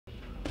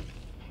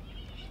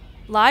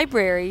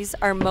Libraries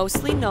are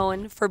mostly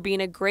known for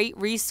being a great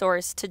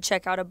resource to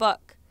check out a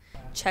book,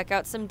 check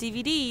out some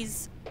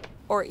DVDs,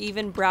 or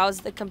even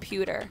browse the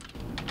computer.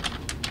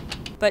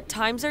 But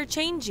times are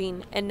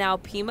changing, and now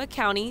Pima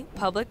County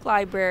Public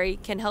Library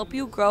can help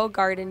you grow a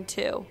garden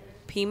too.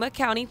 Pima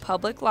County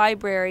Public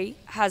Library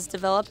has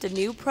developed a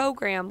new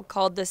program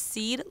called the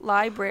Seed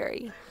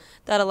Library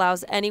that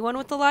allows anyone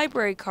with a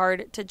library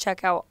card to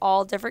check out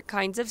all different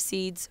kinds of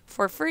seeds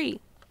for free.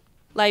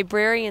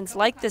 Librarians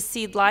like the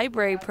Seed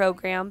Library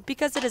program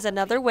because it is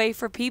another way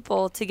for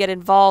people to get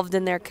involved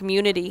in their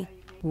community.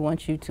 We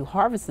want you to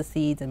harvest the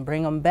seeds and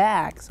bring them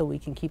back so we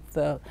can keep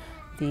the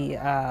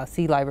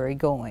seed library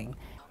going.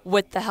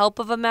 With the help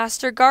of a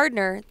master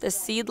gardener, the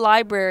Seed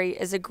Library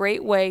is a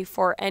great way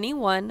for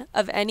anyone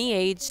of any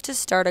age to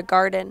start a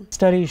garden.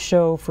 Studies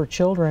show for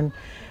children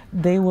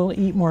they will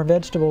eat more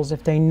vegetables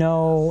if they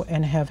know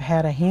and have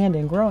had a hand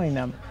in growing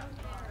them.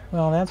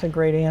 Well, that's a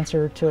great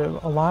answer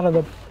to a lot of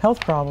the health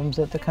problems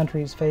that the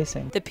country is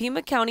facing. The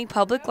Pima County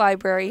Public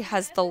Library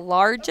has the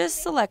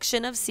largest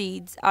selection of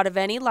seeds out of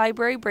any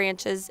library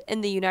branches in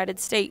the United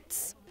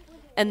States.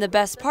 And the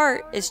best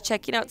part is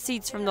checking out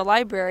seeds from the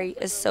library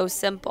is so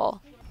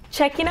simple.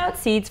 Checking out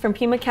seeds from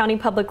Pima County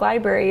Public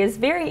Library is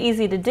very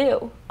easy to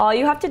do. All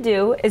you have to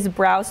do is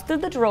browse through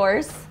the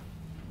drawers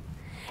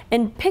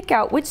and pick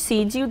out which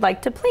seeds you'd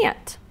like to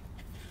plant.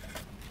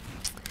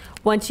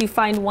 Once you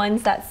find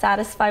ones that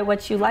satisfy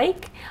what you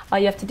like, all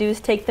you have to do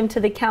is take them to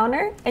the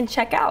counter and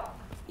check out.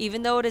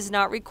 Even though it is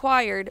not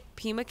required,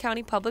 Pima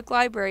County Public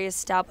Library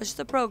established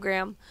the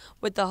program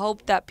with the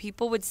hope that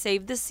people would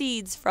save the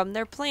seeds from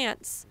their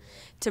plants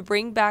to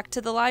bring back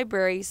to the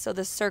library so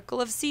the circle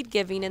of seed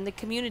giving in the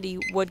community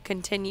would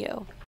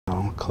continue.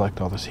 I'll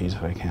collect all the seeds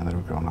that I can that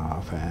have grown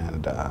off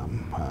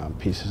and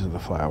pieces of the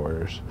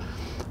flowers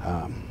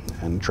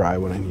and dry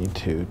what I need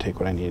to, take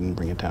what I need and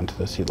bring it down to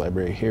the seed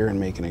library here and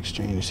make an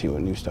exchange, see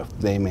what new stuff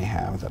they may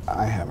have that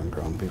I haven't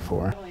grown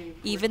before.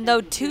 Even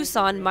though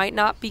Tucson might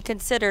not be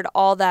considered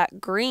all that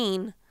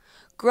green,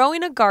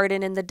 growing a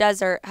garden in the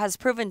desert has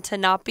proven to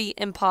not be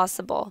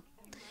impossible.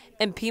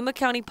 And Pima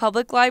County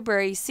Public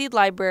Library Seed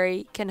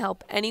Library can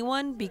help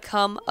anyone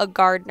become a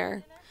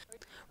gardener.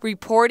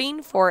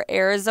 Reporting for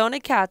Arizona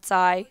Cat's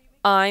Eye,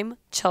 I'm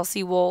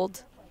Chelsea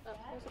Wold.